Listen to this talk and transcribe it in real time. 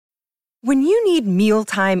When you need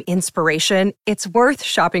mealtime inspiration, it's worth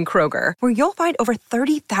shopping Kroger, where you'll find over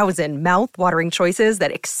 30,000 mouth-watering choices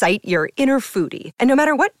that excite your inner foodie. And no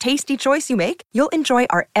matter what tasty choice you make, you'll enjoy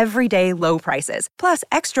our everyday low prices, plus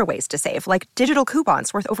extra ways to save, like digital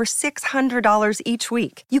coupons worth over $600 each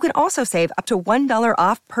week. You can also save up to $1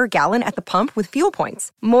 off per gallon at the pump with fuel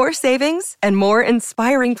points. More savings and more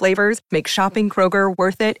inspiring flavors make shopping Kroger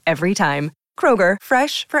worth it every time. Kroger,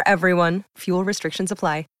 fresh for everyone. Fuel restrictions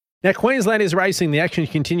apply. Now, Queensland is racing. The action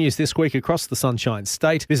continues this week across the Sunshine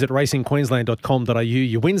State. Visit racingqueensland.com.au.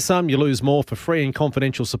 You win some, you lose more. For free and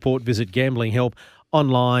confidential support, visit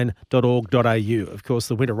gamblinghelponline.org.au. Of course,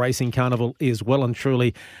 the Winter Racing Carnival is well and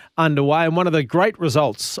truly underway. And one of the great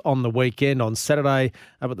results on the weekend, on Saturday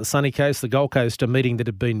up at the sunny coast, the Gold Coast, a meeting that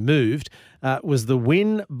had been moved, was the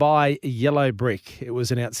win by Yellow Brick. It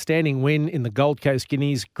was an outstanding win in the Gold Coast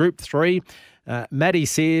Guineas Group 3. Maddie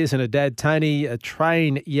Sears and her dad Tony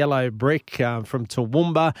train Yellow Brick from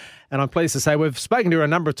Toowoomba, and I'm pleased to say we've spoken to her a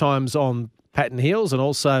number of times on Pattern Heels and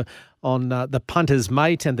also on the Punter's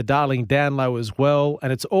Mate and the Darling Down Low as well,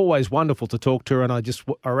 and it's always wonderful to talk to her, and I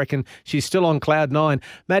reckon she's still on cloud nine.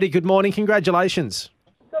 Maddie, good morning, congratulations.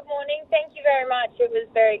 Good morning, thank you very much, it was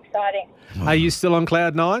very exciting. Are you still on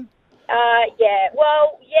cloud nine? Yeah,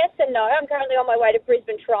 well, yes and no. I'm currently on my way to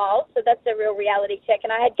Brisbane Trials, so that's a real reality check.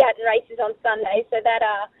 And I had Gatton races on Sunday, so that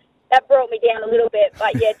brought me down a little bit.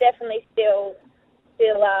 But yeah, definitely still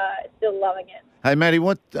loving it. Hey, Maddie,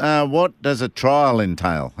 what does a trial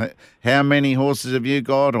entail? How many horses have you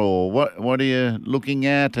got, or what are you looking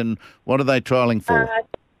at, and what are they trialling for?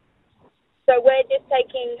 So we're just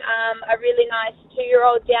taking a really nice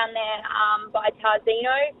 2-year-old down there by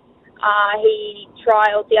Tarzino. He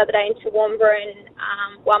trialled the other day in Toowoomba and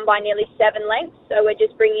won by nearly 7 lengths. So we're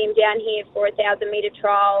just bringing him down here for a 1,000-metre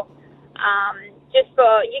trial. Just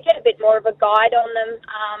for, you get a bit more of a guide on them.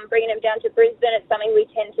 Bringing them down to Brisbane, it's something we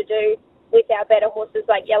tend to do with our better horses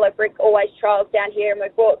like Yellow Brick, always trials down here, and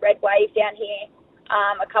we've brought Red Wave down here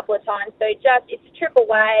a couple of times. So it's a trip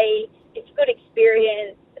away. It's a good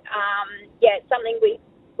experience. It's something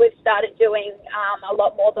we've started doing a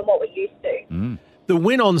lot more than what we used to. Mm. The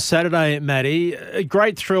win on Saturday, Maddie, a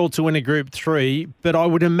great thrill to win a Group 3, but I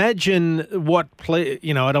would imagine I don't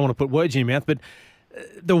want to put words in your mouth, but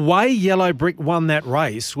the way Yellow Brick won that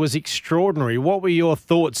race was extraordinary. What were your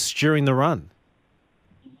thoughts during the run?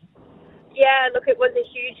 Yeah, look, it was a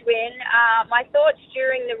huge win. My thoughts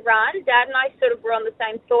during the run, Dad and I sort of were on the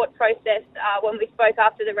same thought process when we spoke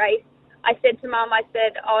after the race. I said to Mum,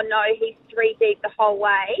 oh no, he's 3 deep the whole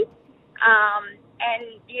way.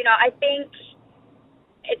 And, I think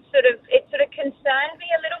it sort of concerned me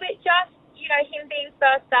a little bit, just, him being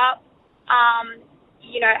first up,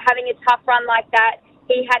 having a tough run like that.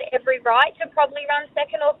 He had every right to probably run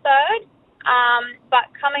second or third.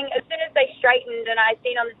 But as soon as they straightened and I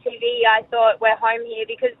seen on the TV, I thought we're home here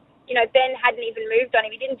because, Ben hadn't even moved on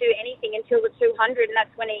him. He didn't do anything until the 200, and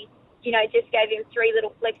that's when he, just gave him 3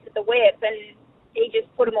 little flicks at the whip, and he just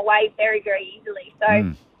put him away very, very easily.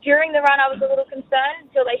 So during the run, I was a little concerned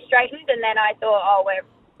until they straightened, and then I thought, we're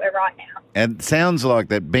right now. And it sounds like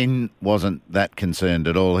that Ben wasn't that concerned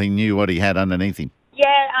at all. He knew what he had underneath him.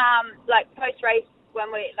 Yeah, post-race,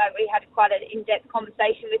 when we had quite an in-depth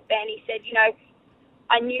conversation with Ben, he said,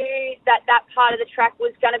 I knew that part of the track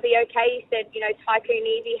was going to be okay. He said, Tycoon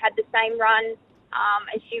Evie had the same run,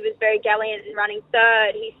 and she was very gallant in running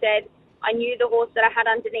third. He said, I knew the horse that I had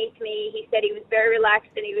underneath me. He said he was very relaxed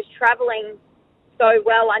and he was travelling so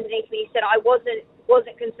well underneath me. He said I wasn't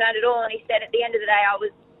concerned at all, and he said at the end of the day I was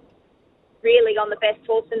really on the best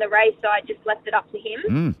horse in the race, so I just left it up to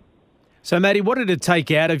him. So, Maddie, what did it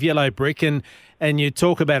take out of Yellow Brick? And you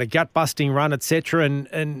talk about a gut-busting run, etc.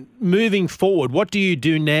 And moving forward, what do you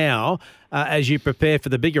do now as you prepare for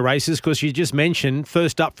the bigger races? Because you just mentioned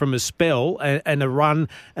first up from a spell and a run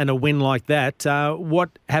and a win like that.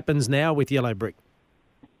 What happens now with Yellow Brick?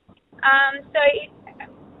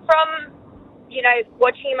 From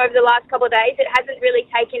watching him over the last couple of days, it hasn't really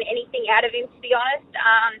taken anything out of him, to be honest.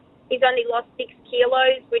 He's only lost 6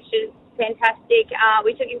 kilos, which is fantastic.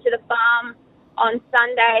 We took him to the farm on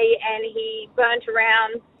Sunday and he burnt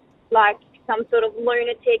around like some sort of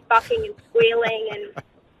lunatic, bucking and squealing and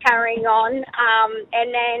carrying on.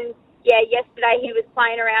 And then, yesterday he was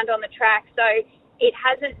playing around on the track. So it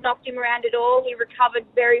hasn't knocked him around at all. He recovered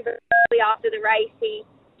very, very early after the race. He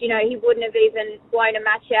wouldn't have even blown a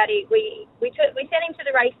match out. We sent him to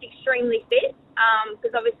the race extremely fit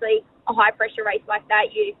because obviously a high-pressure race like that,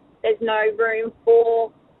 there's no room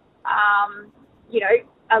for,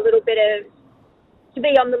 a little bit to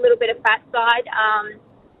be on the little bit of fat side.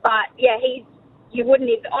 But yeah, you wouldn't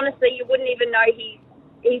even know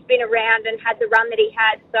he's been around and had the run that he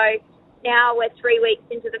had. So now we're 3 weeks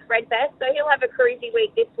into the Fredbest, so he'll have a cruisy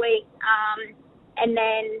week this week, and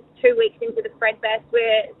then 2 weeks into the Fredbest,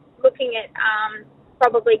 we're looking at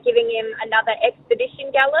probably giving him another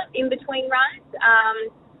expedition gallop in between runs.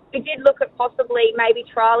 We did look at possibly maybe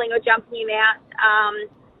trialling or jumping him out,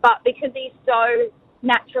 but because he's so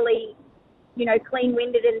naturally,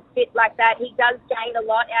 clean-winded and fit like that, he does gain a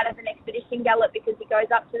lot out of an expedition gallop because he goes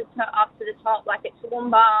up to the top like at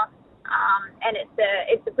Toowoomba, and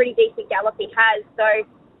it's a pretty decent gallop he has. So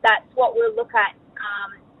that's what we'll look at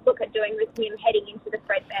doing with him heading into the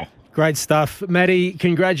Fredbest. Great stuff. Maddie,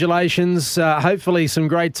 congratulations. Hopefully some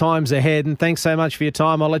great times ahead, and thanks so much for your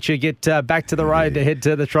time. I'll let you get back to the road to head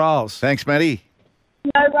to the trials. Thanks, Maddie.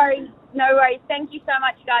 No worries. Thank you so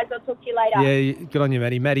much, guys. I'll talk to you later. Yeah, good on you,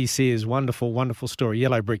 Maddie. Maddie Sears, wonderful, wonderful story.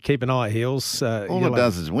 Yellow Brick, keep an eye, Heels. All it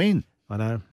does is win. I know.